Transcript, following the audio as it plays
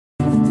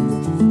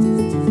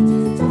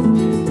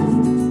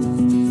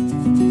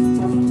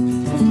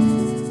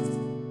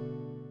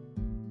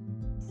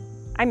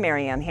I'm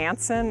Ann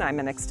Hansen. I'm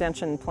an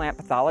extension plant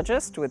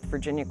pathologist with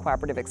Virginia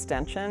Cooperative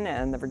Extension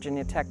and the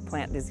Virginia Tech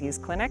Plant Disease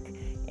Clinic.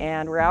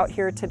 And we're out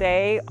here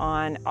today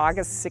on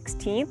August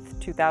 16th,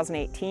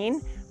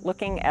 2018,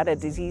 looking at a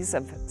disease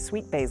of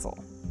sweet basil.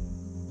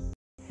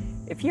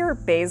 If your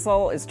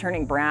basil is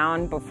turning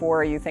brown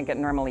before you think it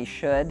normally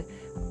should,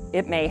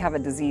 it may have a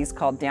disease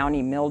called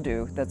Downy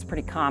Mildew that's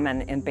pretty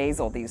common in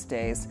basil these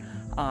days.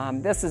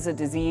 This is a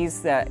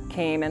disease that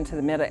came into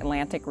the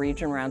Mid-Atlantic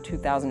region around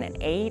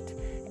 2008,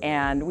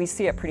 and we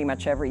see it pretty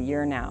much every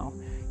year now.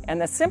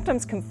 And the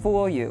symptoms can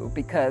fool you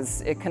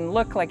because it can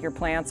look like your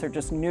plants are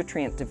just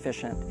nutrient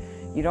deficient.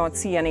 You don't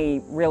see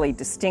any really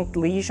distinct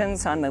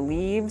lesions on the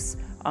leaves.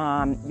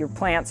 Your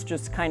plants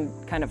just kind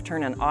of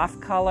turn an off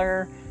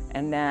color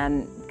and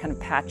then kind of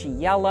patchy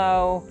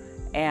yellow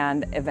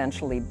and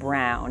eventually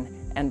brown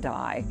and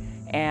die.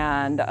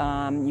 And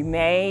you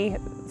may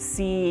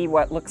see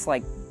what looks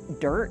like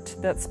dirt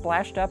that's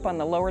splashed up on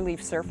the lower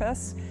leaf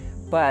surface,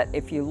 but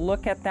if you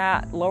look at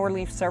that lower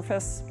leaf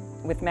surface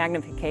with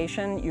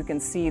magnification, you can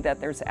see that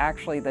there's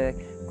actually the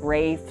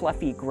gray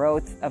fluffy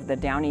growth of the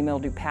downy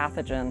mildew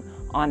pathogen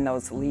on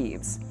those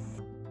leaves.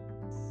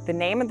 The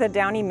name of the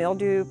downy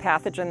mildew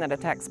pathogen that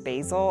attacks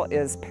basil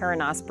is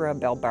Peronospora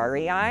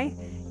belbarii,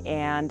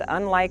 and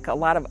unlike a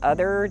lot of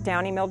other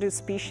downy mildew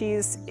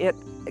species, it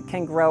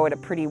can grow at a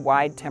pretty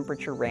wide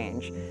temperature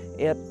range.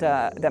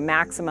 The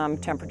maximum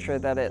temperature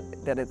that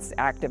it's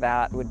active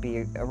at would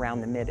be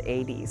around the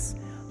mid-80s.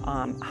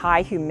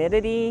 High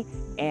humidity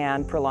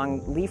and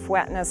prolonged leaf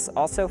wetness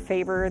also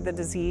favor the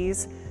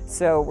disease.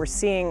 So we're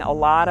seeing a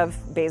lot of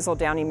basil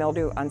downy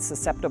mildew on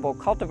susceptible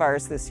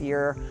cultivars this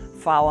year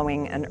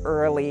following an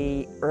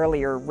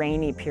earlier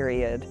rainy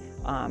period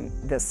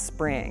this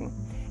spring.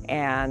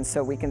 And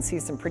so we can see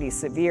some pretty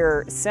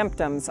severe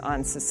symptoms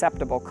on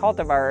susceptible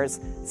cultivars,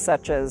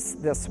 such as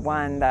this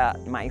one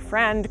that my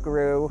friend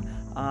grew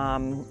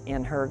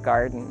in her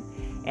garden.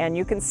 And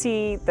you can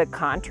see the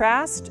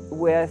contrast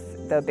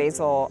with the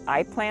basil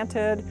I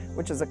planted,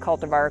 which is a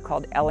cultivar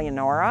called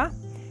Eleonora.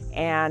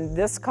 And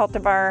this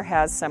cultivar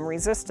has some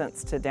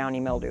resistance to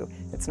downy mildew.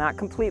 It's not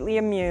completely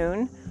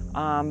immune,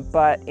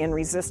 but in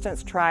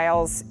resistance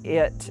trials,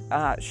 it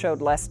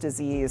showed less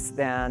disease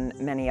than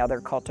many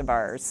other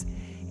cultivars.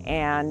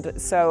 And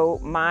so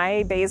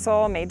my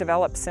basil may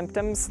develop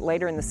symptoms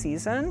later in the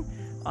season,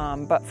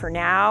 but for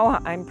now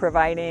I'm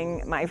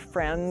providing my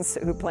friends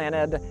who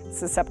planted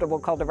susceptible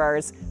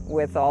cultivars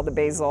with all the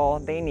basil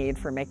they need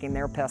for making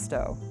their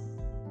pesto.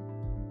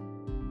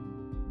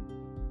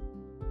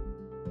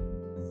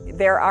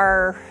 There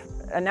are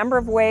a number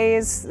of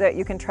ways that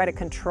you can try to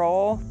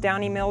control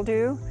downy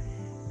mildew.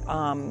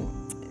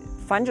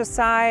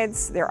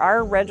 Fungicides, there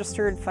are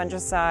registered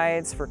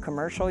fungicides for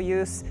commercial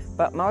use,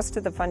 but most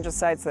of the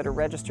fungicides that are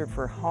registered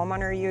for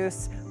homeowner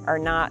use are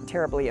not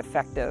terribly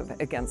effective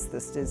against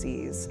this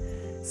disease.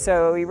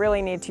 So you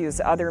really need to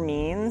use other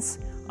means.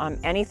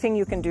 Anything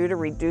you can do to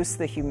reduce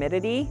the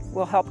humidity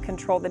will help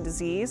control the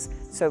disease.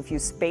 So if you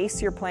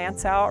space your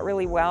plants out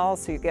really well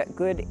so you get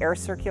good air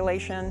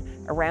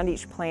circulation around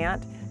each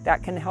plant,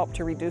 that can help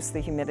to reduce the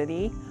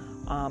humidity.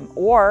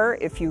 Or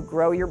if you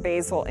grow your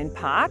basil in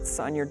pots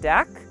on your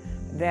deck,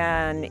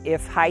 then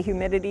if high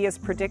humidity is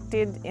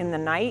predicted in the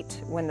night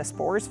when the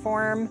spores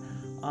form,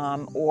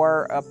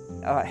 or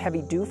a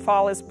heavy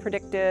dewfall is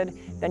predicted,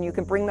 then you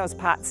can bring those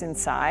pots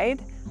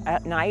inside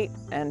at night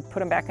and put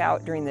them back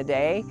out during the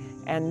day,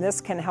 and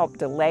this can help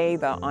delay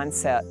the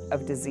onset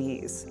of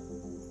disease.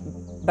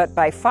 But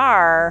by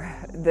far,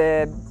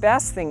 the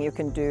best thing you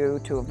can do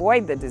to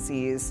avoid the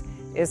disease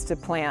is to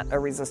plant a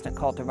resistant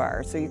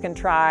cultivar. So you can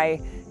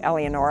try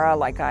Eleonora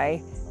like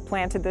I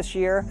planted this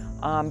year,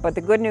 but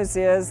the good news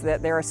is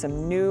that there are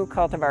some new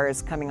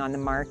cultivars coming on the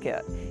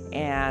market,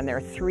 and there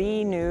are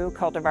 3 new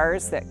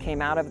cultivars that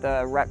came out of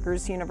the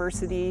Rutgers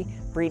University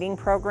breeding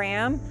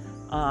program,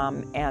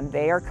 and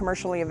they are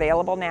commercially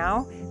available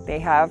now. They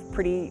have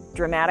pretty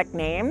dramatic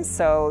names,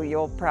 so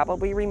you'll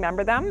probably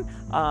remember them.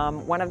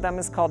 One of them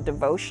is called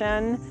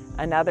Devotion,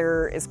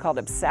 another is called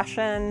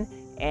Obsession,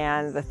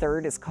 and the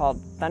third is called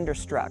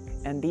Thunderstruck,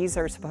 and these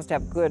are supposed to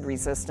have good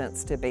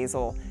resistance to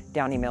basil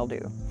downy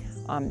mildew.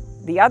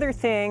 The other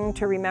thing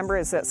to remember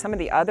is that some of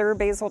the other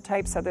basil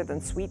types other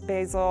than sweet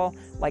basil,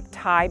 like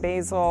Thai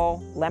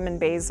basil, lemon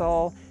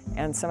basil,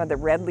 and some of the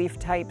red leaf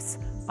types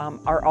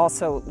are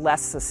also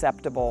less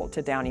susceptible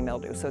to downy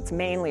mildew. So it's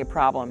mainly a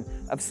problem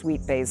of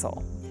sweet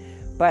basil.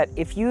 But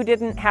if you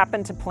didn't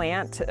happen to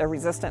plant a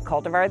resistant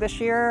cultivar this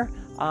year,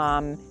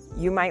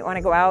 you might want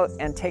to go out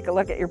and take a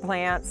look at your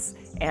plants,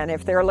 and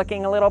if they're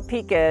looking a little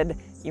peaked,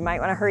 you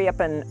might want to hurry up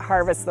and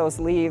harvest those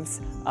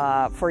leaves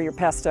for your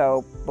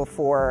pesto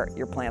before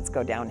your plants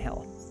go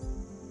downhill.